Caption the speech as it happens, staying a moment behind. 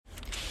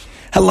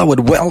Hello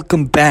and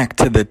welcome back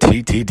to the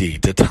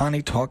TTD, the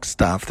Tani Talks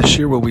Daf, the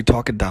shir where we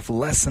talk a daf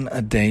lesson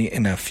a day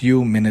in a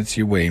few minutes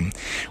your way.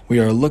 We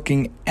are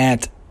looking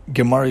at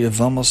Gemara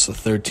Yevamos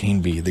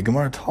 13b. The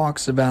Gemara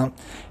talks about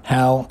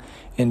how,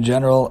 in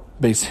general,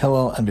 Beis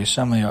Hillel and Beis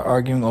Shammai are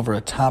arguing over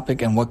a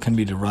topic and what can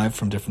be derived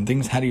from different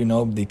things. How do you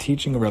know the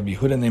teaching of Rabbi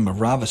Yehuda named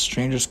of Rav, a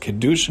stranger's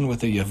kedushin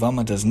with a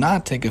Yevama does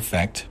not take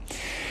effect?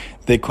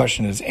 The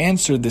question is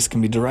answered. This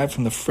can be derived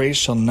from the phrase,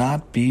 shall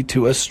not be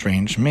to a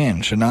strange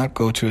man, should not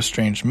go to a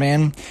strange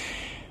man.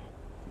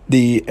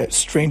 The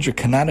stranger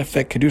cannot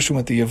affect Kedushin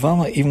with the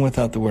Yavama, even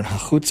without the word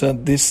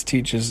Hachutza. This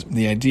teaches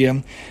the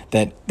idea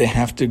that they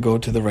have to go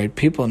to the right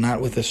people, not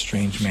with a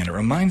strange man. It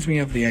reminds me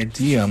of the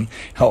idea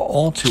how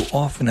all too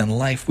often in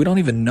life, we don't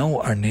even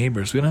know our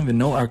neighbors. We don't even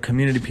know our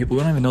community people.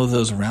 We don't even know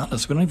those around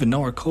us. We don't even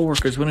know our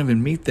coworkers. We don't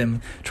even meet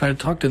them, try to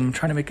talk to them,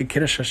 try to make a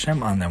Kiddush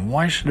Hashem on them.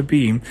 Why should it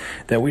be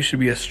that we should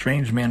be a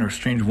strange man or a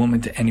strange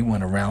woman to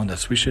anyone around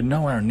us? We should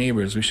know our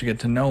neighbors. We should get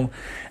to know,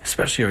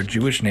 especially our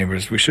Jewish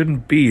neighbors. We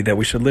shouldn't be that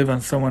we should live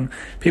on someone.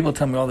 People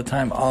tell me all the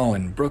time, oh,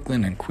 in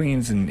Brooklyn and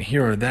Queens and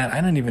here or that, I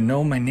didn't even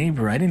know my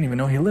neighbor. I didn't even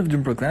know he lived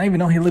in Brooklyn. I didn't even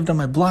know he lived on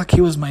my block.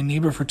 He was my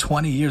neighbor for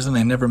 20 years and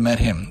I never met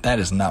him. That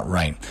is not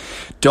right.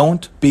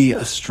 Don't be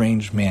a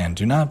strange man.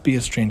 Do not be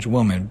a strange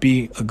woman.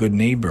 Be a good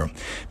neighbor.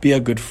 Be a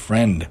good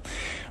friend.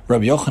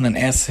 Rabbi Yochanan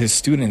asks his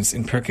students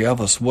in Pirkei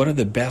Avos, what are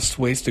the best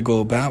ways to go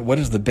about? What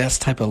is the best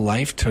type of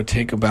life to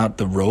take about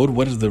the road?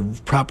 What is the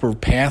proper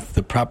path,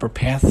 the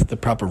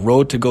proper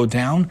road to go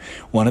down?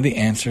 One of the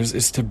answers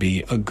is to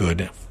be a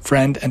good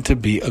friend and to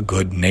be a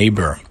good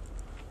neighbor.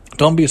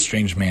 Don't be a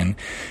strange man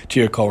to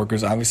your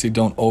coworkers. Obviously,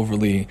 don't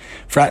overly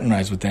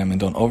fraternize with them and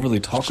don't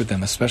overly talk with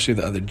them, especially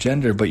the other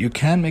gender. But you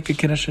can make a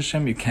Kiddush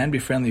Hashem. You can be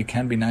friendly. You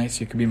can be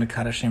nice. You can be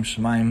Mekadosh Shem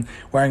Shemayim,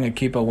 wearing a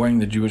kippah, wearing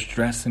the Jewish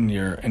dress in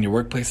your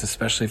workplace,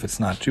 especially if it's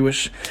not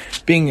Jewish.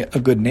 Being a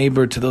good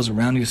neighbor to those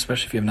around you,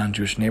 especially if you have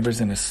non-Jewish neighbors,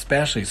 and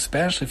especially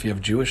if you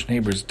have Jewish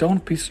neighbors.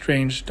 Don't be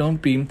strange.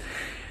 Don't be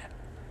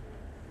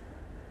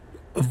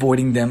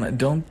avoiding them.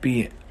 Don't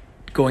be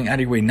going out of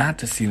your way not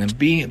to see them.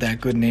 Be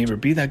that good neighbor,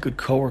 be that good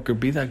coworker,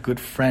 be that good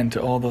friend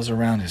to all those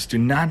around us. Do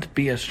not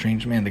be a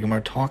strange man. The Gemara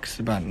talks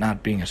about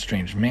not being a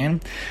strange man,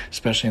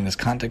 especially in this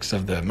context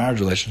of the marriage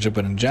relationship,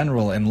 but in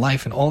general, in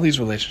life, in all these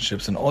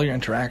relationships, in all your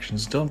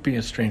interactions, don't be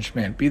a strange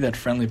man. Be that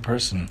friendly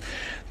person,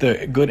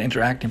 the good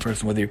interacting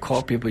person, whether you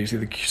call people, you see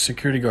the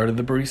security guard or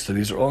the barista.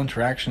 These are all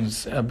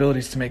interactions,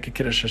 abilities to make a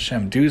Kiddush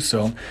Hashem. Do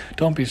so.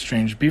 Don't be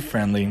strange, be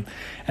friendly,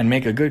 and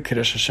make a good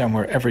Kiddush Hashem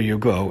wherever you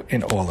go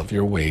in all of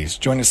your ways.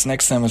 Join us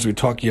next time as we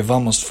talk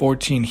Yevamos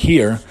 14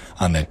 here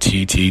on the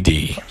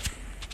TTD.